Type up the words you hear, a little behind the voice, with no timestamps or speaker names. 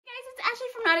Ashley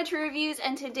from Not a True Reviews,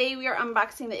 and today we are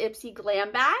unboxing the Ipsy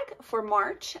Glam bag for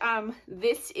March.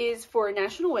 This is for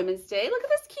National Women's Day. Look at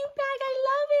this cute bag. I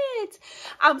love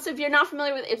it. So if you're not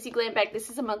familiar with Ipsy Glam bag, this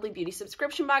is a monthly beauty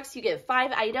subscription box. You get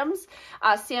 5 items,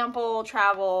 sample,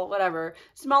 travel, whatever,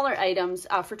 smaller items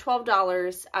for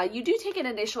 $12. You do take an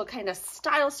initial kind of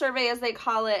style survey, as they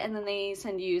call it, and then they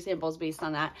send you samples based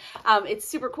on that. It's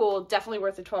super cool. Definitely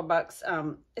worth the 12 bucks,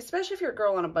 especially if you're a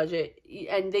girl on a budget.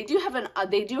 And they do have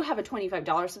a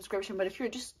 $25 subscription, but if you're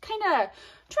just kind of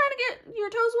trying to get your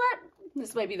toes wet,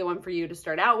 this might be the one for you to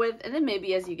start out with, and then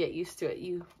maybe as you get used to it,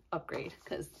 you upgrade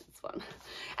because it's fun.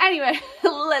 Anyway,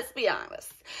 let's be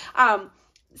honest.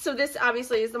 So this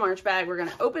obviously is the March bag. We're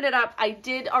gonna open it up. I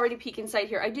did already peek inside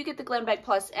here. I do get the Glam Bag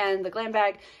Plus and the Glam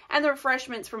Bag and the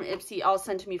refreshments from Ipsy all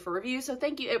sent to me for review. So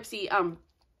thank you, Ipsy.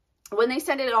 When they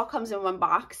send it, it all comes in one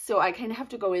box, so I kind of have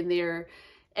to go in there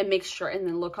and make sure and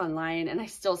then look online, and I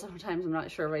still sometimes I'm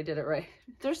not sure if I did it right.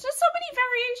 There's just so many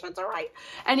variations, all right?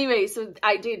 Anyway, so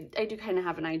I do kind of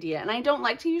have an idea, and I don't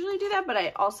like to usually do that, but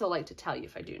I also like to tell you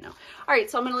if I do know. All right,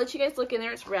 so I'm gonna let you guys look in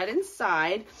there. It's red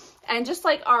inside, and just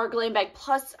like our Glam Bag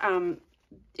Plus,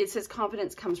 it says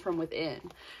confidence comes from within,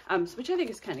 which I think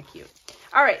is kind of cute.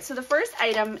 All right, so the first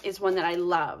item is one that I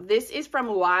love. This is from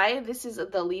Y. This is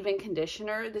the leave-in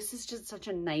conditioner. This is just such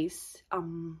a nice,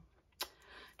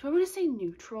 do I want to say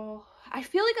neutral? I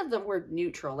feel like of the word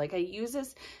neutral. Like I use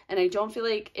this and I don't feel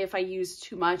like if I use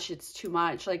too much, it's too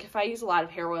much. Like if I use a lot of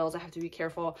hair oils, I have to be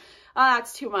careful.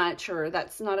 That's too much or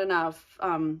that's not enough.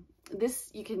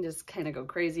 This, you can just kind of go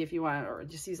crazy if you want, or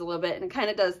just use a little bit, and it kind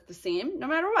of does the same no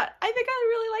matter what. I think I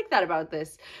really like that about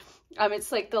this.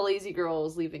 It's like the Lazy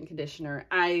Girls leave-in conditioner.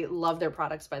 I love their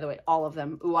products, by the way, all of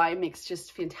them. Y makes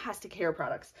just fantastic hair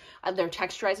products. Their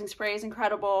texturizing spray is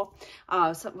incredible.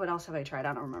 So what else have I tried?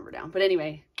 I don't remember now. But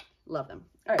anyway, love them.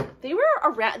 All right,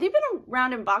 they've been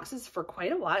around in boxes for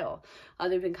quite a while.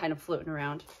 They've been kind of floating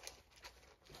around,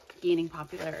 gaining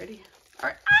popularity. All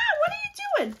right, what are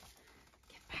you doing?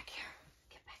 Get back here.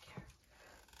 Get back here.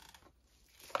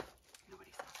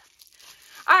 Nobody saw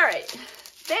that. All right.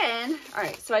 Then, all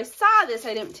right, so I saw this.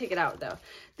 I didn't take it out, though.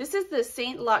 This is the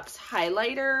St. Luxe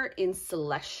highlighter in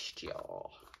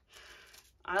Celestial.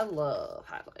 I love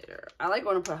highlighter. I like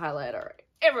when I put highlighter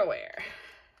everywhere.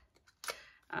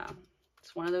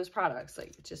 It's one of those products, like,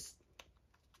 it just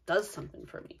does something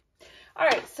for me. All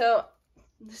right, so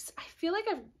this, I feel like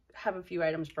I have a few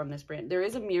items from this brand. There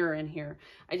is a mirror in here.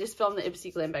 I just filmed the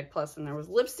Ipsy Glam Bag Plus, and there was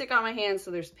lipstick on my hand, so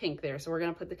there's pink there. So we're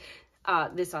going to put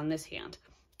this on this hand.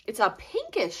 It's a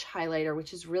pinkish highlighter,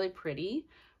 which is really pretty.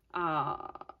 And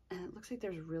it looks like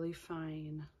there's really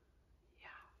fine,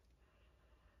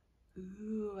 yeah.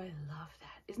 Ooh, I love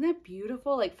that. Isn't that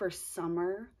beautiful? Like for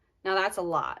summer. Now that's a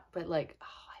lot, but like, oh,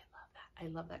 I love that. I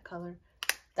love that color.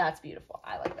 That's beautiful.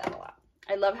 I like that a lot.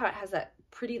 I love how it has that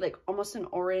pretty, like almost an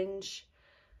orange,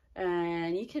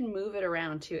 and you can move it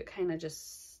around too. It kind of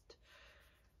just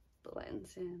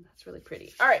blends in. That's really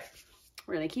pretty. All right,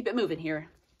 we're gonna keep it moving here,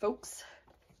 folks.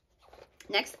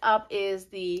 Next up is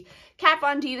the Kat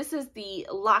Von D. This is the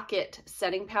Lock-It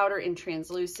setting powder in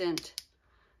translucent.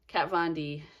 Kat Von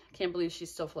D. Can't believe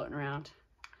she's still floating around.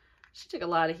 She took a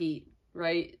lot of heat,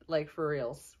 right? Like for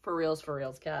reals. For reals,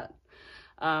 Kat.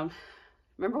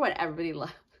 Remember when everybody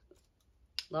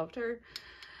loved her?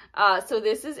 So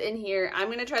this is in here. I'm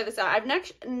going to try this out. I've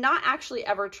not actually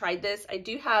ever tried this. I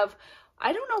do have,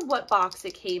 I don't know what box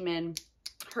it came in,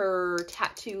 her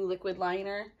tattoo liquid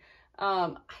liner.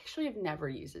 I actually have never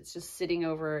used it. It's just sitting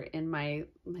over in my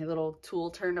little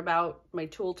tool turnabout, my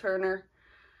tool turner.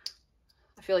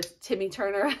 I feel like Timmy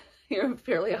Turner, you're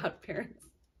Fairly Odd Parents.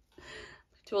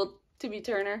 Timmy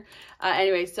Turner.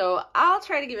 Anyway, so I'll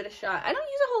try to give it a shot. I don't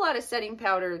use a whole lot of setting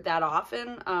powder that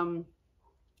often.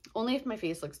 Only if my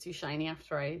face looks too shiny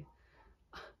after I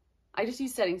just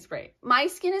use setting spray. My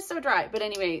skin is so dry, but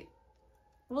anyway,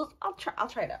 well, I'll try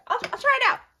it out. I'll try it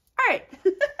out. All right.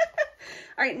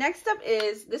 All right, next up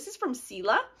is, this is from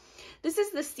Sela. This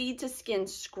is the Seed to Skin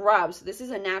Scrub. So this is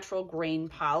a natural grain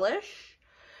polish.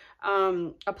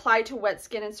 Apply to wet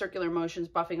skin in circular motions,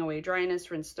 buffing away dryness.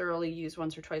 Rinse thoroughly. Use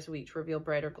once or twice a week to reveal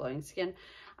brighter glowing skin.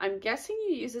 I'm guessing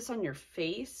you use this on your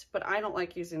face, but I don't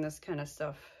like using this kind of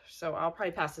stuff. So I'll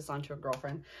probably pass this on to a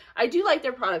girlfriend. I do like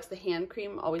their products. The hand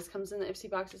cream always comes in the Ipsy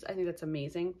boxes. I think that's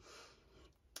amazing.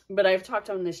 But I've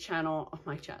talked on this channel, oh,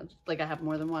 my channel, like I have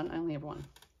more than one. I only have one.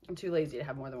 I'm too lazy to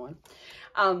have more than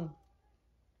one.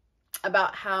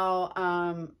 About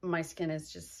how my skin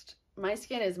is just, my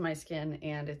skin is my skin,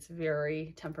 and it's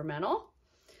very temperamental,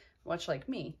 much like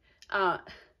me.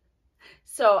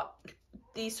 So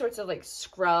these sorts of like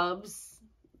scrubs,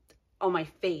 on my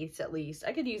face at least.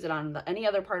 I could use it on any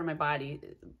other part of my body.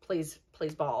 Plays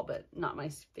ball, but not my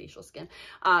facial skin.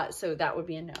 So that would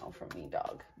be a no from me,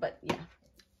 dog. But yeah,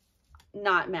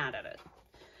 not mad at it.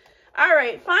 All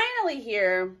right, finally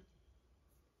here.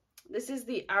 This is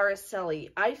the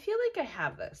Araceli. I feel like I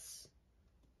have this.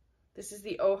 This is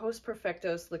the Ojos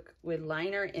Perfectos Liquid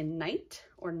Liner in Night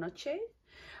or Noche.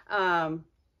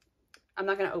 I'm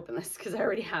not going to open this because I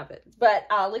already have it. But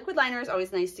liquid liner is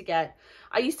always nice to get.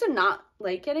 I used to not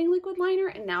like getting liquid liner,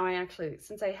 and now I actually,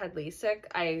 since I had LASIK,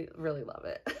 I really love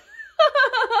it.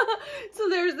 So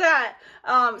there's that.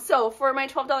 So for my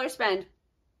 $12 spend,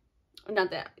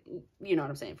 not that, you know what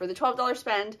I'm saying. For the $12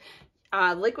 spend,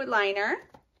 liquid liner,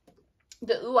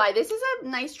 the Uai, this is a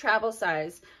nice travel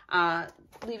size.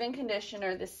 Leave-in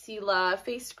conditioner, the Sela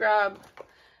face scrub,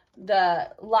 the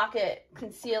Lock-It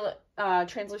concealer,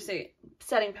 translucent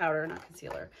setting powder, not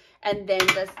concealer, and then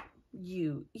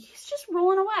he's just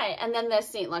rolling away. And then the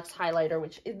St. Lux highlighter,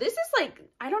 which this is like,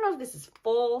 I don't know if this is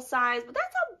full size, but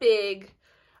that's a big,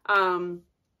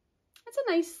 that's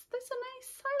a nice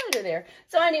highlighter there.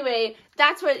 So anyway,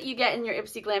 that's what you get in your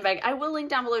Ipsy Glam bag. I will link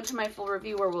down below to my full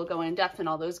review where we'll go in depth and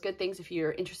all those good things if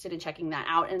you're interested in checking that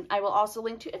out. And I will also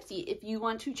link to Ipsy if you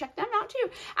want to check them out too.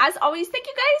 As always, thank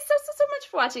you guys so much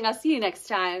for watching. I'll see you next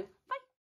time.